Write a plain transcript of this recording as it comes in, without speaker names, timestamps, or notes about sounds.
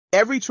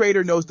Every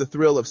trader knows the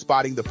thrill of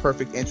spotting the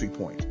perfect entry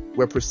point,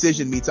 where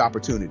precision meets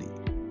opportunity.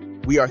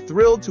 We are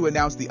thrilled to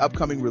announce the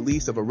upcoming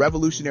release of a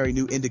revolutionary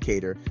new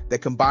indicator that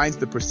combines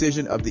the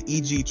precision of the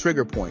EG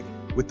trigger point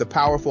with the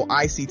powerful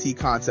ICT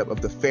concept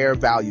of the fair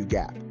value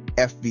gap,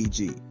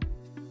 FVG.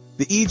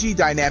 The EG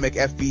Dynamic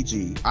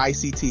FVG,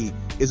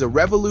 ICT, is a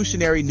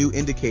revolutionary new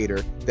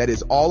indicator that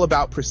is all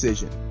about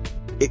precision.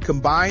 It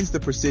combines the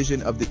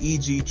precision of the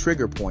EG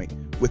trigger point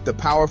with the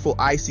powerful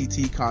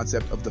ICT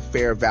concept of the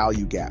fair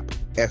value gap,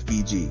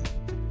 FVG.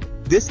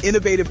 This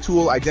innovative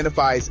tool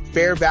identifies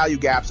fair value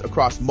gaps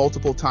across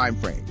multiple time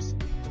frames,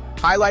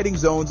 highlighting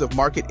zones of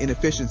market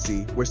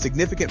inefficiency where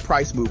significant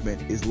price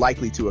movement is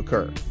likely to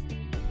occur.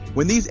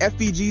 When these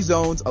FVG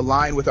zones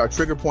align with our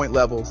trigger point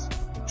levels,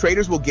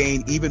 traders will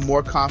gain even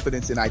more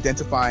confidence in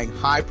identifying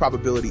high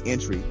probability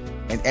entry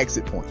and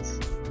exit points.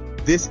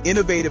 This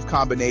innovative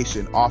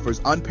combination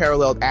offers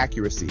unparalleled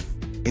accuracy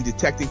in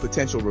detecting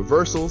potential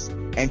reversals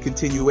and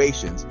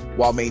continuations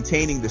while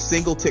maintaining the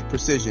single-tick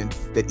precision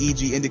that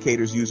EG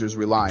indicators users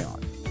rely on.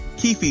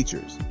 Key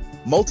features: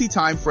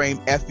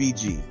 multi-timeframe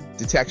FVG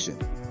detection,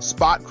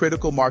 spot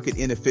critical market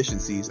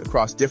inefficiencies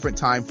across different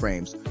time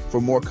frames for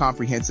more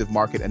comprehensive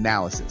market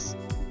analysis.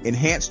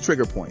 Enhanced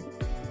trigger point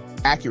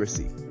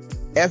accuracy.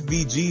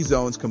 FVG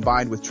zones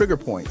combined with trigger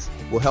points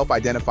will help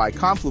identify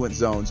confluent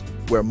zones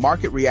where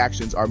market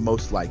reactions are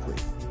most likely.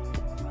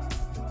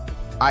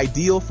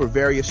 Ideal for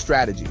various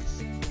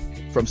strategies.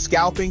 From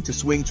scalping to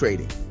swing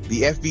trading,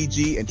 the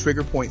FVG and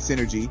trigger point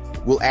synergy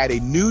will add a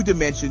new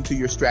dimension to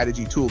your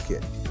strategy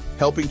toolkit,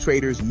 helping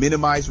traders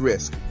minimize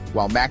risk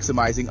while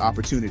maximizing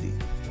opportunity.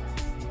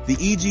 The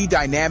EG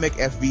Dynamic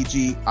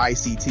FVG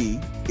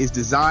ICT is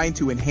designed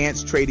to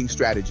enhance trading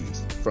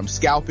strategies, from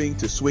scalping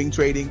to swing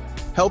trading,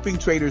 helping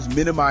traders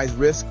minimize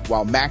risk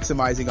while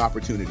maximizing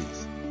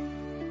opportunities.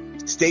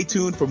 Stay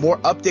tuned for more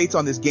updates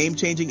on this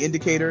game-changing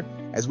indicator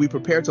as we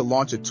prepare to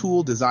launch a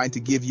tool designed to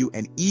give you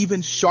an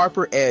even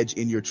sharper edge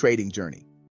in your trading journey.